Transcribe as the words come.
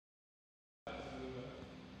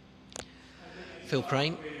Phil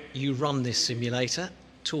Crane, you run this simulator.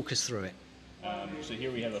 Talk us through it. So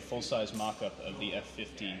here we have a full-size mock-up of the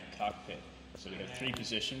F50 cockpit. So we have three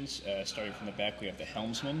positions. Starting from the back, we have the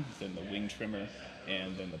helmsman, then the wing trimmer,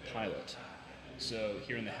 and then the pilot. So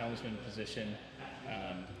here in the helmsman position,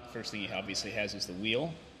 first thing he obviously has is the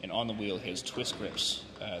wheel, and on the wheel he has twist grips.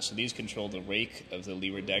 So these control the rake of the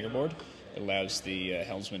leeward daggerboard. It allows the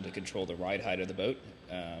helmsman to control the ride height of the boat,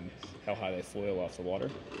 how high they foil off the water.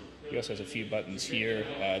 He also has a few buttons here.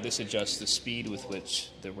 This adjusts the speed with which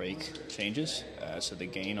the rake changes, so the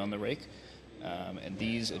gain on the rake. And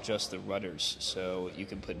these adjust the rudders, so you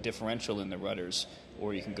can put differential in the rudders,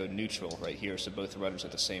 or you can go neutral right here, so both the rudders are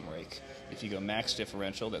the same rake. If you go max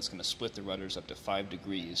differential, that's going to split the rudders up to 5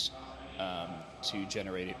 degrees to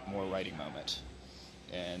generate more riding moment.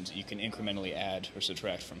 And you can incrementally add or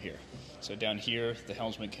subtract from here. So down here, the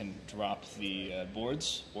helmsman can drop the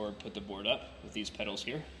boards or put the board up with these pedals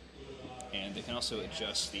here. And they can also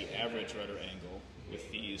adjust the average rudder angle with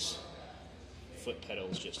these foot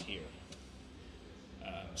pedals just here.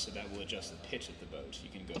 So that will adjust the pitch of the boat. You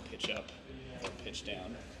can go pitch up or pitch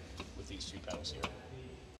down with these two pedals here.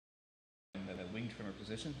 And then the wing trimmer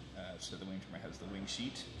position. So the wing trimmer has the wing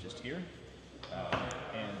sheet just here.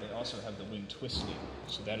 And they also have the wing twist lever,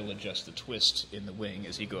 so that'll adjust the twist in the wing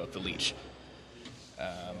as you go up the leech.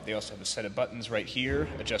 They also have a set of buttons right here,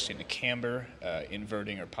 adjusting the camber,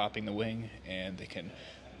 inverting or popping the wing, and they can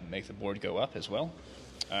make the board go up as well.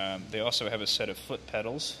 They also have a set of foot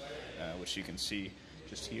pedals, which you can see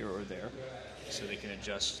just here or there, so they can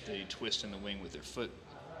adjust the twist in the wing with their foot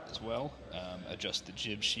as well, adjust the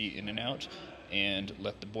jib sheet in and out, and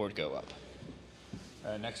let the board go up.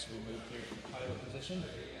 Next we move here to the pilot position.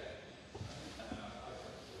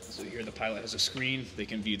 So here the pilot has a screen. They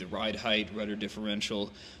can view the ride height, rudder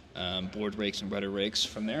differential, board rakes and rudder rakes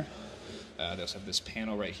from there. They also have this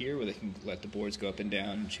panel right here where they can let the boards go up and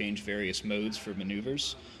down, change various modes for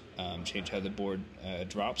maneuvers, change how the board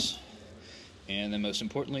drops. And then most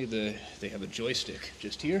importantly, they have a joystick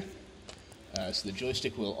just here. So the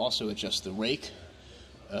joystick will also adjust the rake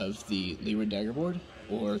of the leeward daggerboard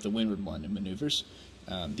or the windward one in maneuvers.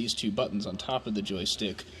 These two buttons on top of the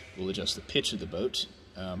joystick will adjust the pitch of the boat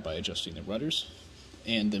by adjusting the rudders,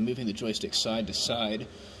 and then moving the joystick side to side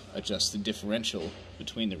adjusts the differential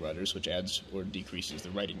between the rudders, which adds or decreases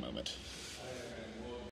the riding moment.